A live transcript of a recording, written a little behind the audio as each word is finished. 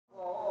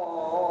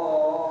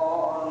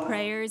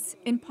prayers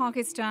in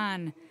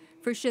Pakistan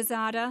for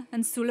Shahzada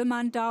and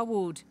Suleiman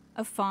Dawood,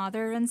 a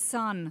father and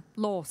son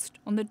lost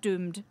on the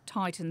doomed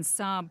Titan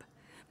sub,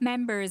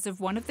 members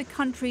of one of the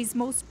country's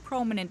most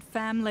prominent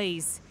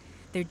families.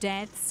 Their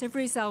deaths have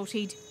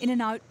resulted in an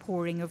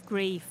outpouring of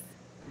grief.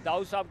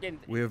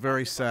 We are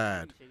very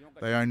sad.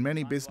 They own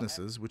many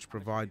businesses which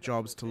provide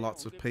jobs to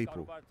lots of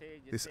people.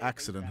 This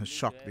accident has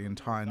shocked the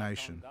entire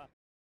nation.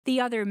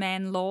 The other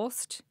men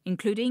lost,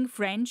 including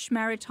French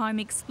maritime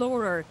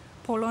explorer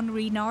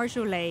Paul-Henri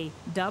Nargeolet,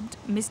 dubbed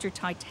Mr.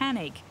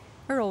 Titanic,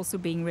 are also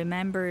being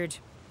remembered.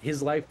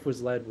 His life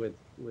was led with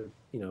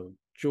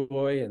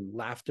joy and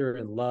laughter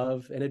and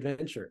love and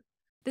adventure.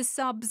 The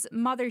sub's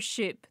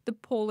mothership, the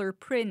Polar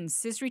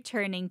Prince, is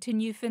returning to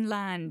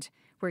Newfoundland,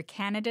 where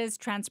Canada's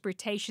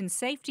Transportation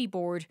Safety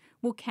Board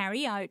will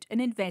carry out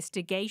an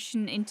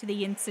investigation into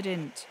the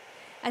incident.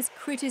 As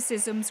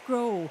criticisms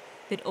grow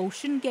that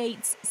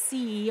OceanGate's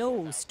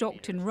CEO,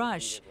 Stockton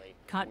Rush,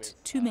 cut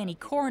too many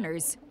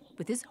corners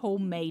with his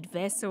homemade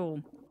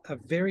vessel. A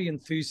very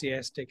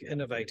enthusiastic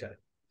innovator,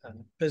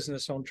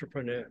 business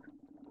entrepreneur.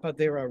 But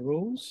there are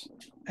rules,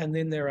 and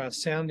then there are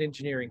sound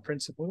engineering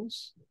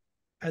principles,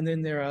 and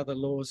then there are the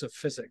laws of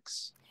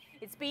physics.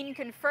 It's been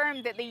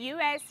confirmed that the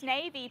US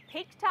Navy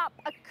picked up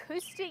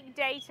acoustic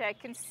data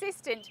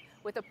consistent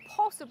with a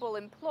possible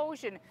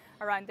implosion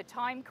around the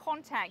time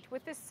contact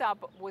with the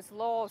sub was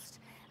lost.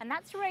 And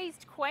that's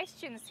raised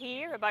questions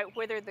here about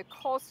whether the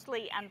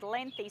costly and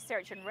lengthy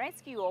search and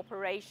rescue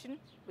operation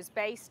was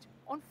based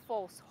on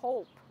false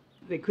hope.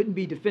 They couldn't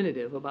be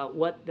definitive about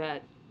what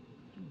that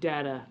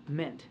data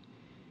meant.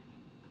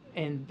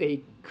 And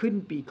they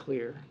couldn't be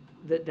clear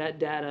that that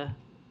data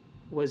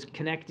was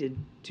connected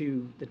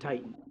to the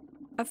Titan.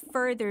 A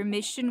further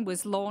mission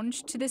was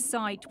launched to the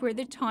site where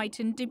the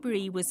Titan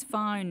debris was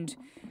found,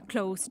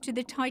 close to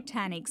the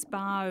Titanic's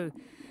bow.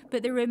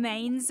 But the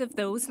remains of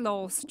those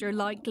lost are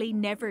likely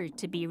never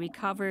to be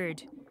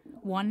recovered.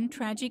 One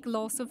tragic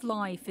loss of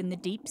life in the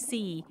deep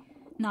sea,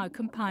 now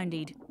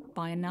compounded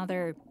by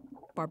another.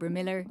 Barbara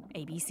Miller,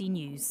 ABC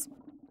News.